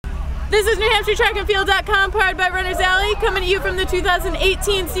This is NewHampshireTrackandField.com, powered by Runners Alley, coming to you from the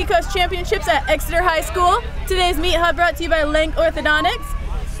 2018 Seacoast Championships at Exeter High School. Today's Meet Hub brought to you by Link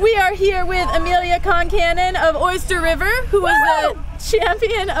Orthodontics. We are here with Amelia Concannon of Oyster River, who was the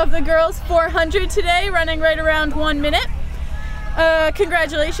champion of the girls 400 today, running right around 1 minute.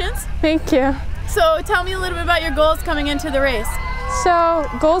 Congratulations. Thank you. So tell me a little bit about your goals coming into the race. So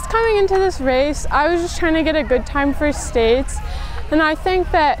goals coming into this race, I was just trying to get a good time for states, and I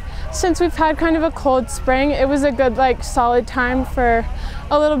think that since we've had kind of a cold spring, it was a good, solid time for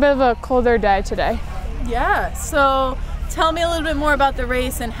a little bit of a colder day today. Yeah, so tell me a little bit more about the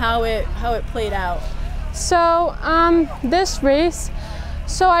race and how it played out. So this race,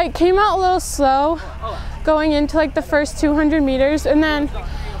 I came out a little slow going into the first 200 meters, and then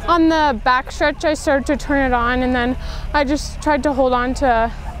on the back stretch I started to turn it on, and then I just tried to hold on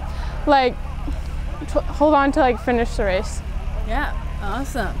to finish the race. Yeah.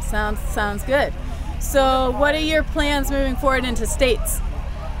 Awesome. Sounds good. So what are your plans moving forward into states?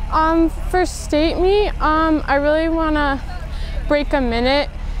 For state meet, I really want to break a minute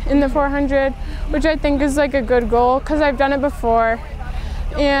in the 400, which I think is a good goal because I've done it before.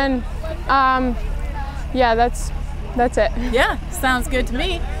 And yeah, that's it. Yeah, sounds good to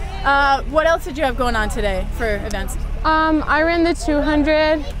me. What else did you have going on today for events? I ran the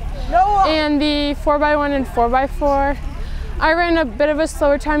 200 and the 4x1 and 4x4. I ran a bit of a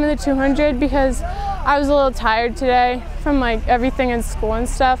slower time in the 200 because I was a little tired today from everything in school and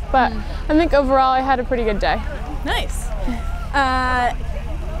stuff, but I think overall I had a pretty good day. Nice.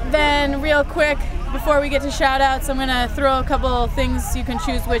 Then real quick, before we get to shout outs, I'm gonna throw a couple things. You can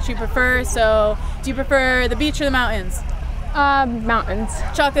choose which you prefer. So do you prefer the beach or the mountains? Mountains.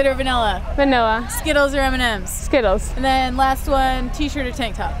 Chocolate or vanilla? Vanilla. Skittles or M&Ms? Skittles. And then last one, t-shirt or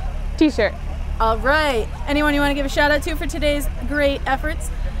tank top? T-shirt. All right. Anyone you want to give a shout out to for today's great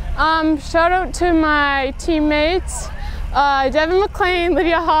efforts? Shout out to my teammates, Devin McLean,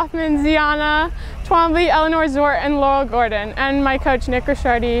 Lydia Hoffman, Ziana, Twombly, Eleanor Zort, and Laurel Gordon, and my coach Nick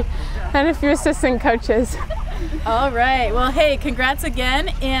Rishardi, and a few assistant coaches. All right. Well, hey, congrats again,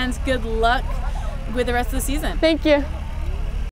 and good luck with the rest of the season. Thank you.